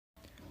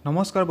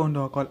নমস্কাৰ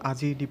বন্ধুসকল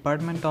আজি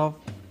ডিপাৰ্টমেণ্ট অফ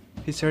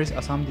ফিচাৰিজ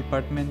আসাম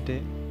ডিপাৰ্টমেণ্টে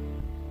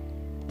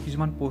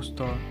কিছুমান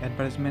পোষ্টৰ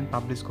এডভাৰটাইজমেণ্ট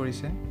পাব্লিছ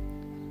কৰিছে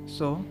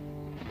সো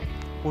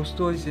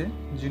পোষ্টটো হৈছে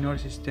জুনিয়ৰ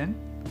এছিষ্টেণ্ট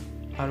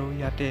আৰু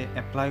ইয়াতে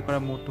এপ্লাই কৰা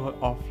মোডটো হ'ল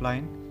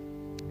অফলাইন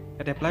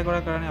ইয়াতে এপ্লাই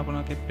কৰাৰ কাৰণে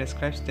আপোনালোকে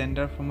প্ৰেছক্ৰাইব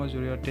ষ্টেণ্ডাৰ্ড ফৰ্মৰ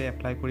জৰিয়তে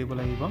এপ্লাই কৰিব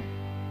লাগিব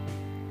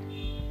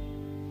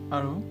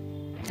আৰু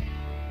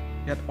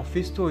ইয়াত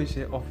অফিচটো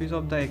হৈছে office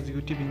of the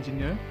executive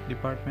engineer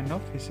department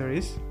of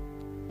fisheries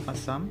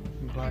Assam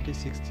Guwahati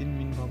 16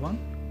 main ভৱন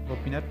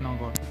গোপীনাথ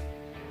নগৰ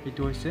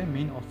এইটো হৈছে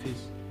মেইন অফিচ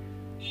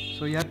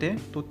সো ইয়াতে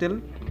টোটেল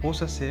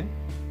পোষ্ট আছে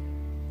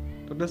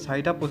টোটেল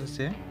 4টা পোষ্ট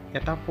আছে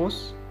এটা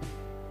post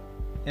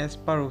as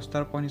per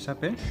roaster point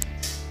হিচাপে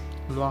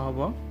লোৱা হ'ব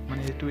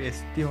মানে এইটো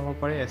এছটি হ'ব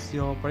পাৰে এছচি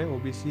হ'ব পাৰে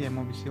ওবিচি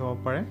এমওবিচি হ'ব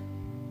পাৰে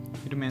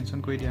এইটো মেনশ্যন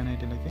কৰি দিয়া নাই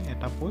এতিয়ালৈকে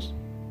এটা পোষ্ট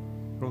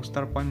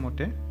ৰোষ্টাৰ পইণ্ট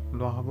মতে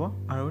লোৱা হ'ব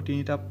আৰু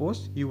 3টা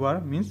পোষ্ট ইউআৰ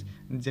মিন্স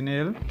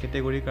জেনেৰেল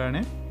কেটেগৰীৰ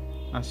কাৰণে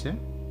আছে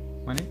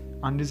মানে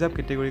আনৰিজাৰ্ভ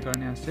কেটেগৰীৰ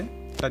কাৰণে আছে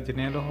তাত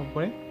জেনেৰেল হ'ব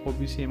পাৰে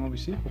ওবিচি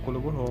এমওবিচি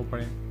সকলোবোৰ হ'ব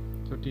পাৰে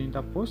সো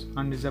 3টা পোষ্ট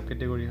আনৰিজাৰ্ভ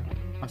কেটেগৰী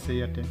আছে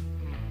ইয়াতে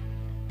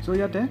সো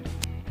ইয়াতে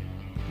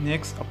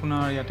নেক্সট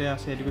আপোনাৰ ইয়াতে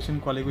আছে education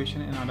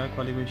qualification and other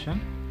qualification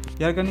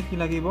ইয়াৰ কাৰণে কি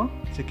লাগিব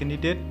যে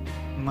candidate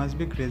must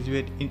B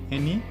graduate in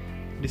any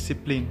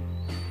discipline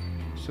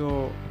so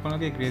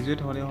আপোনালোকে গ্ৰেজুৱেট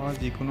হ'লে হয়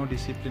যিকোনো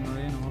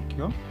ডিচিপ্লিনৰে নহওক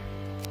কিয়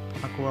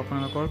আকৌ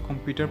আপোনালোকৰ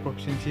কম্পিউটাৰ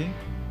প্ৰফিচিয়েঞ্চি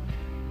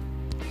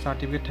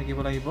চাৰ্টিফিকেট থাকিব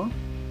লাগিব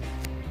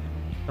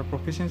আৰু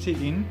proficiency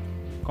in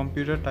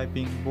computer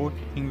typing both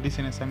English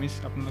and Assamese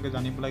আপোনালোকে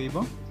জানিব লাগিব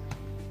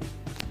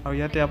আৰু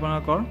ইয়াতে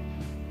আপোনালোকৰ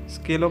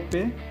স্কেল অফ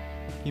পে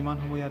কিমান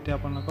হ'ব ইয়াতে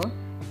আপোনালোকৰ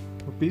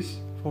ৰুপিজ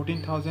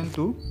 14,000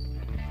 to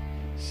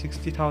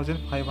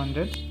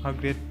 60,500 আৰু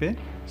গ্ৰেড পে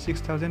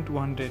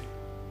 6,200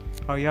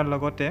 আৰু ইয়াৰ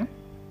লগতে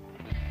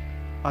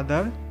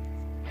আদাৰ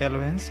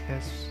এলোৱেঞ্চ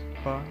এজ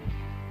পাৰ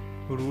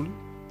ৰুল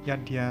ইয়াত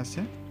দিয়া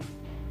আছে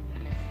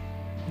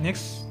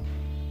নেক্সট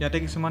ইয়াতে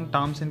কিছুমান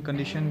টাৰ্মছ এণ্ড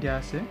কণ্ডিশ্যন দিয়া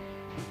আছে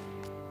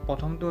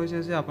প্ৰথমটো হৈছে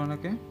যে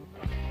আপোনালোকে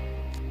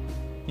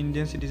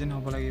ইণ্ডিয়ান চিটিজেন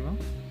হ'ব লাগিব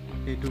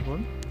এইটো হ'ল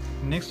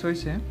নেক্সট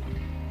হৈছে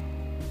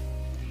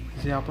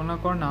যে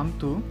আপোনালোকৰ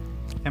নামটো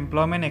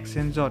এমপ্লয়মেণ্ট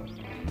এক্সচেঞ্জত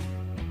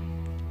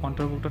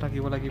অন্তৰ্ভুক্ত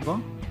থাকিব লাগিব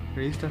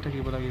ৰেজিষ্টাৰ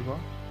থাকিব লাগিব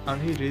আৰু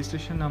সেই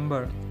ৰেজিষ্ট্ৰেশ্যন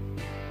নাম্বাৰ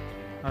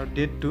আৰু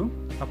ডেটটো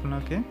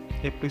আপোনালোকে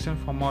এপ্লিকেশ্যন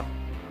ফৰ্মত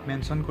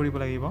মেনশ্যন কৰিব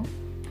লাগিব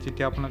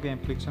যেতিয়া আপোনালোকে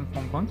এপ্লিকেশ্যন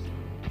ফৰ্মখন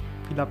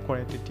ফিল আপ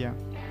কৰে তেতিয়া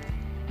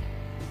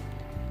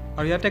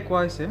আৰু ইয়াতে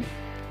কোৱা হৈছে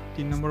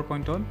 3 নম্বৰ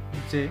পইণ্টত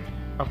যে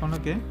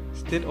আপোনালোকে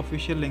ষ্টেট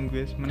অফিচিয়েল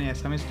লেংগুৱেজ মানে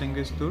এছামিজ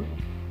লেংগুৱেজটোৰ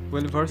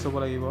ৱেল ভাৰ্ছ হ'ব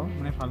লাগিব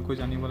মানে ভালকৈ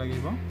জানিব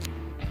লাগিব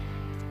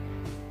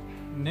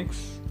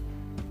নেক্সট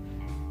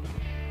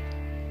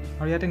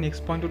আৰু ইয়াতে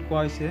নেক্সট পইণ্টত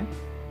কোৱা হৈছে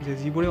যে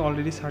যিবোৰে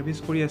অলৰেডি ছাৰ্ভিচ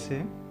কৰি আছে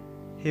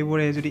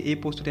সেইবোৰে যদি এই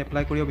পোষ্টত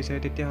এপ্লাই কৰিব বিচাৰে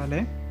তেতিয়াহ'লে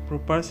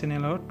প্ৰপাৰ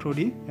চেনেলৰ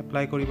থ্ৰুদি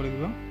এপ্লাই কৰিব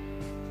লাগিব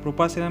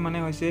প্ৰপাৰ চেনেল মানে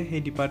হৈছে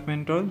সেই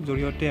ডিপাৰ্টমেণ্টৰ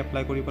জৰিয়তে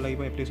এপ্লাই কৰিব লাগিব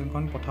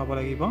এপ্লিকেশ্যনখন পঠাব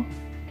লাগিব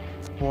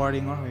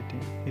ফৰৱাৰ্ডিঙৰ সৈতে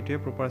সেইটোৱে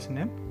প্ৰপাৰ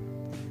চেনেল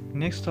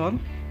নেক্সট হ'ল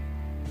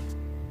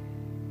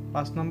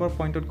 5 নম্বৰ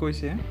পইণ্টত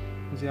কৈছে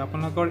যে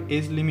আপোনালোকৰ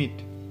এজ লিমিট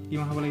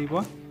কিমান হ'ব লাগিব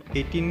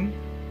 18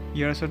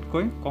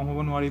 ইয়াৰ্ছতকৈ কম হ'ব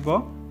নোৱাৰিব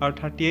আৰু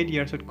 38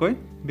 ইয়াৰ্ছতকৈ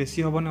বেছি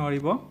হ'ব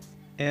নোৱাৰিব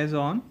এজ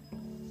অন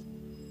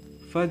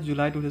 1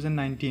 জুলাই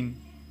 2019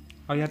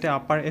 আৰু ইয়াতে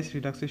আপাৰ এজ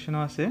ৰিডাকশ্যনো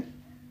আছে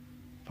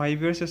 5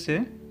 ইয়াৰ্ছ আছে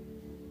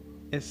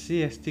এছচি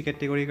এছটি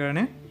কেটেগৰীৰ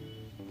কাৰণে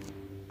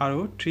আৰু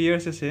 3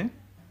 ইয়াৰ্ছ আছে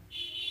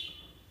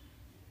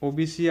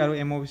ওবিচি আৰু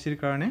এমওবিচিৰ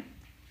কাৰণে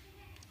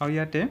আৰু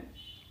ইয়াতে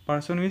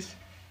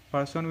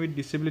পাৰ্চন উইথ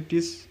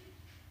ডিছেবিলিটিজ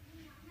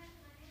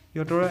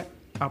ইহঁতৰ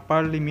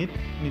আপাৰ লিমিট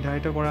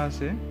নিৰ্ধাৰিত কৰা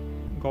আছে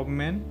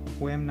গভৰ্ণমেণ্ট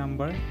OM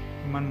নাম্বাৰ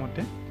ইমান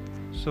মতে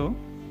চ'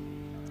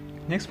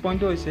 নেক্সট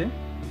পইণ্টটো হৈছে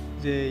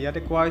যে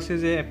ইয়াতে কোৱা হৈছে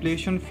যে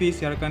এপ্লিকেশ্যন ফিজ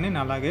ইয়াৰ কাৰণে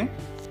নালাগে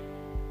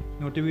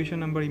নটিফিকেশ্যন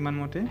নম্বৰ ইমান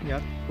মতে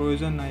ইয়াত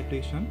প্ৰয়োজন নাই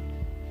এপ্লিকেশ্যন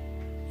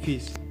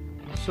ফিজ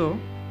চ'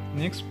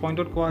 নেক্সট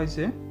পইণ্টত কোৱা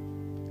হৈছে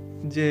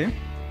যে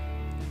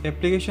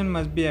application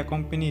must B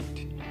একম্পেনিড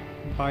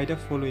by the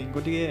following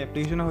গতিকে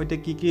এপ্লিকেশ্যনৰ সৈতে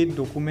কি কি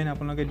ডকুমেণ্ট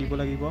আপোনালোকে দিব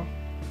লাগিব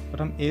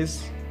প্ৰথম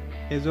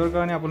এজৰ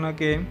কাৰণে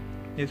আপোনালোকে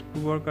এজ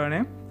প্ৰুফৰ কাৰণে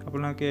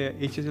আপোনালোকে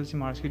HSLC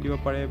মাৰ্কশ্বিট দিব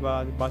পাৰে বা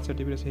বাৰ্থ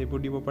চাৰ্টিফিকেট আছে সেইবোৰ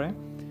দিব পাৰে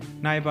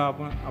নাইবা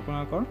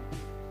আপোনালোকৰ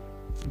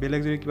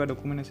বেলেগ যদি কিবা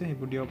ডকুমেণ্ট আছে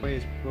সেইবোৰ দিব পাৰে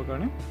এজ প্ৰুফৰ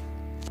কাৰণে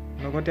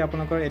লগতে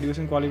আপোনালোকৰ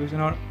এডুকেশ্যন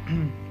কোৱালিফিকেশ্যনৰ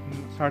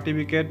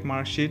চাৰ্টিফিকেট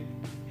মাৰ্কশ্বিট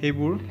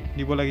সেইবোৰ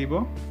দিব লাগিব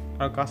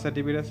আৰু কাষ্ট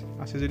চাৰ্টিফিকেট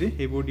আছে যদি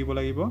সেইবোৰ দিব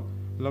লাগিব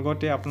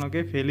লগতে আপোনালোকে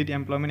valid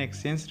employment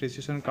exchange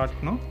registration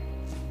কাৰ্ডখনো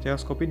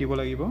Xerox copy দিব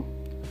লাগিব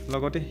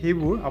লগতে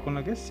সেইবোৰ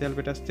আপোনালোকে চেল্ফ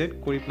এটাষ্টেড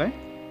কৰি পেলাই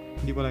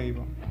দিব লাগিব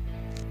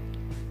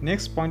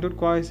নেক্সট পইণ্টত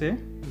কোৱা হৈছে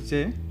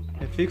যে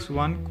affix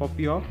 1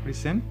 copy of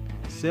recent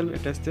self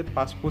attested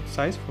passport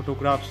size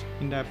photographs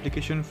in the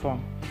application form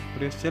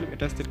গতিকে চেল্ফ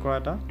এটাষ্টেড কৰা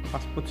এটা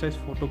পাছপোৰ্ট চাইজ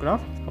ফটোগ্ৰাফ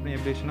আপুনি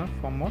এপ্লিকেশ্যনৰ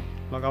ফৰ্মত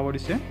লগাব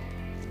দিছে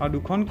আৰু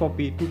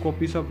 2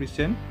 copies of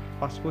recent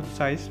passport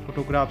size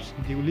photographs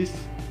duly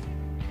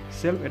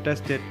self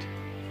attested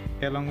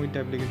along with the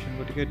application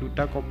গতিকে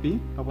 2টা কপি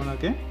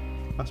আপোনালোকে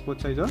পাছপোৰ্ট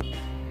চাইজৰ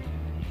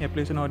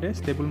এপ্লিকেশ্যনৰ সৈতে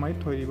ষ্টেবল মাৰি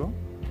থৈ দিব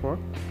ওপৰত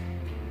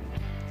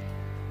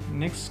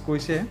নেক্সট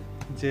কৈছে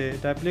যে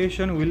the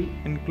application will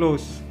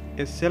এনক্ল'জ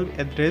A self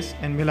address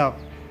envelope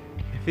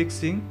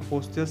এফিক্সিং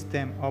পোষ্টেজ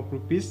stamp of ₹10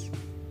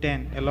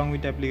 along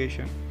with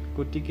application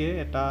গতিকে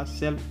এটা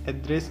চেল্ফ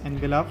এড্ৰেছ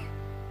এনভেলপ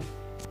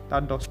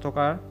তাত 10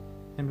 টকাৰ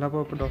এনভেলপৰ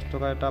ওপৰত 10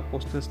 টকাৰ এটা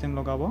পোষ্টেজ ষ্টেম্প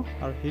লগাব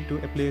আৰু সেইটো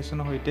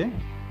এপ্লিকেশ্যনৰ সৈতে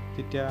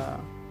যেতিয়া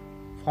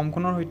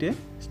ফৰ্মখনৰ সৈতে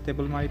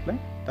ষ্টেবল মাৰি পেলাই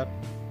তাত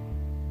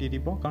দি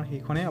দিব কাৰণ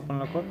সেইখনে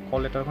আপোনালোকৰ কল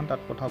লেটাৰখন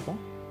তাত পঠাব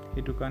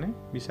সেইটো কাৰণে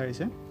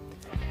বিচাৰিছে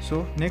সো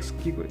নেক্সট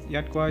কি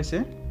ইয়াত কোৱা হৈছে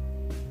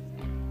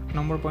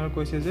নম্বৰ পইণ্টত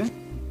কৈছে যে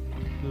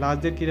লাষ্ট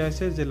ডেট কি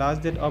আছে যে last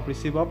date of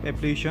receive of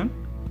application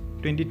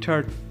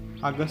 23rd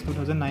August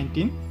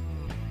 2019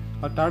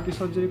 আৰু তাৰ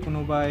পিছত যদি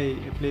কোনোবাই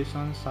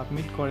এপ্লিকেশ্যন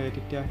সাবমিট কৰে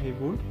তেতিয়া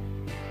সেইবোৰ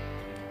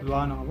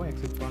লোৱা নহ'ব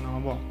একচেপ্ট কৰা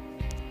নহ'ব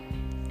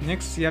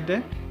নেক্সট ইয়াত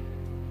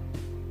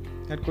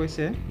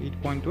কৈছে এই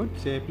পইণ্টটোত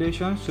যে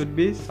application should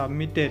be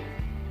submitted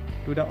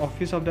to the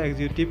office of the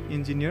executive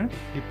engineer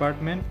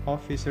department of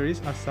fisheries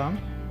Assam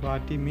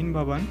Guwahati mean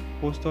Bhawan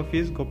post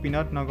office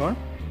Gopinath Nagar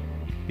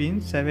pin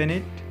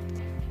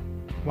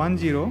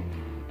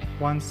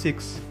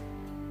 781016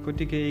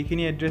 গতিকে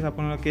এইখিনি এড্ৰেছ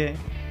আপোনালোকে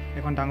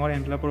এখন ডাঙৰ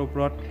এনভেলপৰ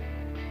ওপৰত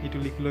এইটো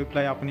লিখি লৈ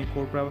পেলাই আপুনি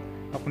ক'ৰ পৰা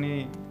আপুনি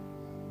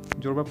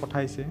য'ৰ পৰা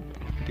পঠাইছে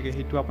গতিকে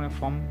সেইটো আপুনি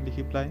ফৰ্ম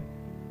লিখি পেলাই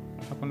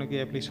আপোনালোকে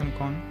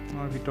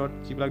এপ্লিকেশ্যনখনৰ ভিতৰত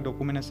যিবিলাক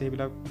ডকুমেণ্ট আছে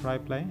সেইবিলাক ভৰাই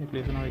পেলাই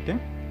এপ্লিকেশ্যনৰ সৈতে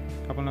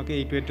আপোনালোকে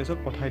এইটো এড্ৰেছত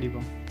পঠাই দিব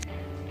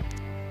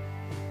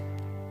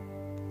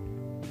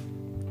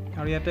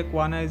আৰু ইয়াতে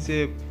কোৱা নাই যে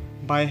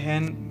বাই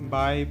হেণ্ড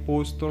বাই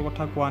পোষ্টৰ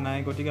কথা কোৱা নাই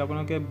গতিকে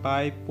আপোনালোকে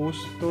বাই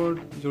পোষ্টৰ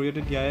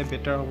জৰিয়তে দিয়াই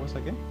বেটাৰ হ'ব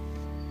চাগে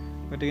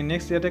গতিকে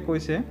নেক্সট ইয়াতে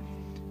কৈছে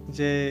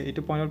যে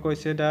এইটো পইণ্টত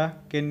কৈছে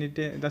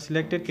the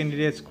selected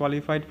candidates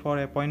qualified for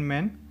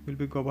appointment will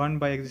be গভাৰ্ণ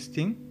by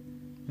existing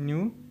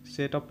new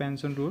set of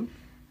pension rule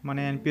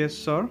মানে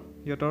NPSৰ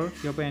সিহঁতৰ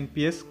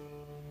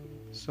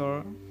NPSৰ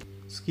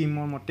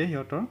স্কিমৰ মতে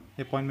সিহঁতৰ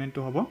এপইণ্টমেণ্টটো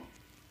হ'ব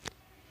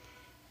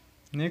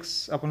নেক্সট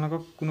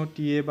আপোনালোকক কোনো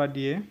TA বা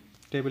DA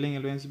ট্ৰেভেলিং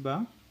এলাউৱেঞ্চ বা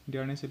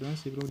ডিয়াৰনেছ এলাউৱেঞ্চ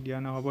সেইবোৰ দিয়া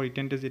নহ'ব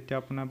ৰিটেন টেষ্ট যেতিয়া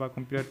আপোনাৰ বা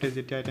কম্পিউটাৰ টেষ্ট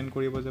যেতিয়া এটেণ্ড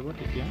কৰিব যাব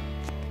তেতিয়া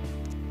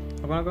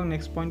আপোনালোকক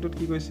নেক্সট পইণ্টটোত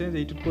কি কৈছে যে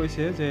এইটোত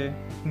কৈছে যে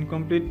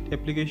ইনকমপ্লিট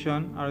এপ্লিকেশ্যন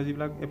আৰু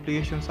যিবিলাক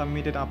application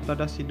submitted after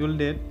the schedule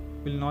date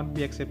will not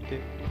be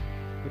accepted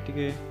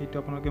গতিকে সেইটো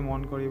আপোনালোকে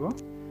মন কৰিব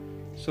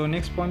চ'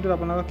 নেক্সট পইণ্টটোত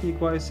আপোনালোকক কি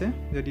কোৱা হৈছে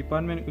যে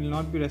department will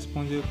not be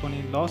ৰেছপঞ্চিবল for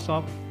any loss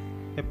of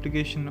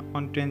application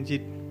on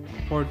transit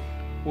for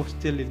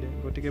postal delay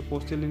গতিকে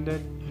পোষ্টেল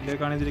ডিলেৰ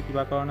কাৰণে যদি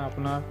কিবা কাৰণে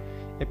আপোনাৰ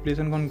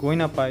এপ্লিকেশ্যনখন গৈ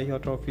নাপায়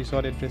সিহঁতৰ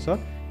অফিচত এড্ৰেছত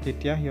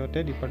তেতিয়া সিহঁতে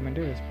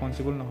ডিপাৰ্টমেণ্টে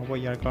ৰেছপঞ্চিবল নহ'ব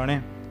ইয়াৰ কাৰণে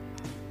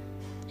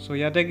চ'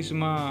 ইয়াতে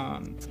কিছুমান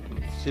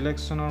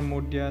চিলেকশ্যনৰ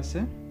মোড দিয়া আছে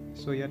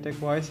চ' ইয়াতে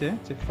কোৱা হৈছে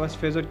যে ফাৰ্ষ্ট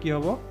ফেজত কি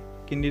হ'ব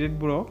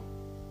কেণ্ডিডেটবোৰক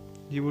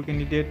যিবোৰ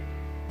কেণ্ডিডেট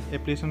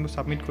এপ্লিকেশ্যনবোৰ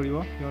ছাবমিট কৰিব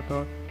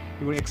সিহঁতৰ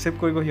এইবোৰ একচেপ্ট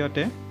কৰিব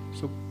সিহঁতে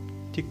চব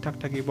ঠিক ঠাক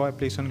থাকিব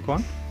এপ্লিকেশ্যনখন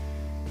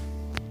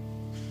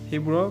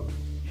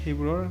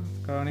সেইবোৰৰ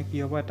কাৰণে কি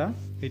হ'ব এটা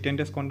ৰিটেন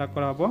টেষ্ট কণ্ডাক্ট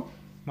কৰা হ'ব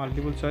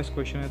মাল্টিপল চইচ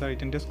কুৱেশ্যন এটা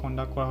ৰিটেন টেষ্ট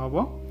কণ্ডাক্ট কৰা হ'ব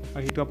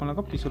আৰু সেইটো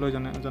আপোনালোকক পিছলৈ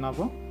জনাব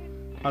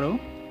আৰু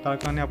তাৰ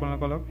কাৰণে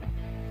আপোনালোকক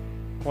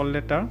কল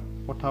লেটাৰ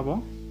পঠাব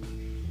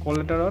কল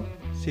লেটাৰত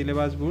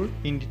চিলেবাছবোৰ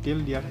ইন ডিটেইল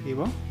দিয়া থাকিব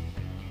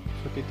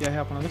চ' তেতিয়াহে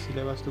আপোনালোকে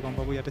চিলেবাছটো গম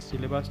পাব ইয়াতে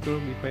চিলেবাছটোৰ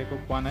বিষয়ে একো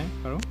পোৱা নাই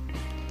আৰু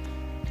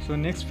চ'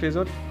 নেক্সট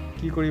ফেজত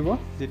কি কৰিব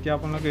যেতিয়া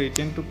আপোনালোকে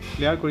ৰিটেনটো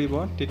ক্লিয়াৰ কৰিব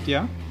তেতিয়া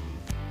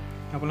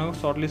আপোনালোকক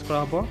শ্বৰ্ট লিষ্ট কৰা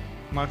হ'ব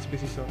মাৰ্কছ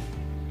বেচিছত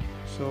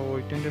চ'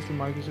 ৰিটেন টেষ্টৰ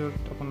মাৰ্কছ বেচিছত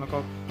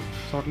আপোনালোকক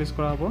শ্বৰ্ট লিষ্ট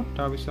কৰা হ'ব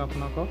তাৰপিছত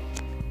আপোনালোকক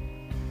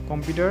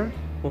কম্পিউটাৰ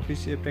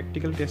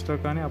প্ৰেক্টিকেল টেষ্টৰ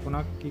কাৰণে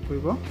আপোনাক কি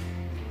কৰিব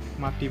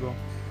মাতিব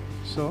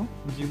চ'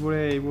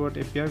 যিবোৰে এইবোৰত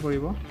এপিয়াৰ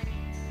কৰিব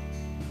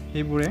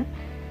সেইবোৰে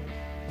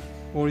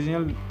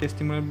অৰিজিনেল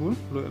টেষ্টিমনিয়েলবোৰ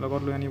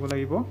লগত লৈ আনিব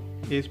লাগিব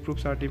as proof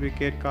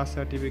certificate caste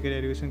certificate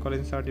education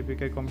college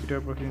certificate computer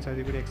profession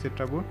certificate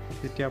এক্সেট্ৰাবোৰ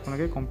যেতিয়া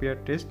আপোনালোকে কম্পিউটাৰ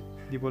টেষ্ট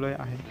দিবলৈ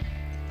আহে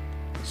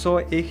চ'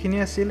 এইখিনি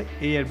আছিল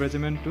এই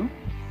এডভাৰটাইজমেণ্টটো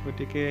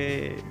গতিকে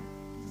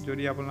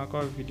যদি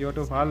আপোনালোকৰ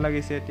ভিডিঅ'টো ভাল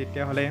লাগিছে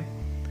তেতিয়াহ'লে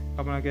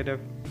আপোনালোকে এটা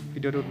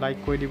ভিডিঅ'টো লাইক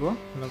কৰি দিব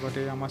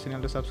লগতে আমাৰ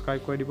চেনেলটো ছাবস্ক্ৰাইব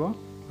কৰি দিব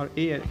আৰু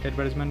এই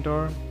এডভাৰটাইজমেণ্টৰ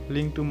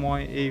লিংকটো মই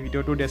এই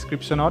ভিডিঅ'টোৰ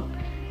ডেছক্ৰিপশ্যনত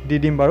দি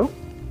দিম বাৰু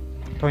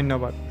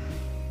ধন্যবাদ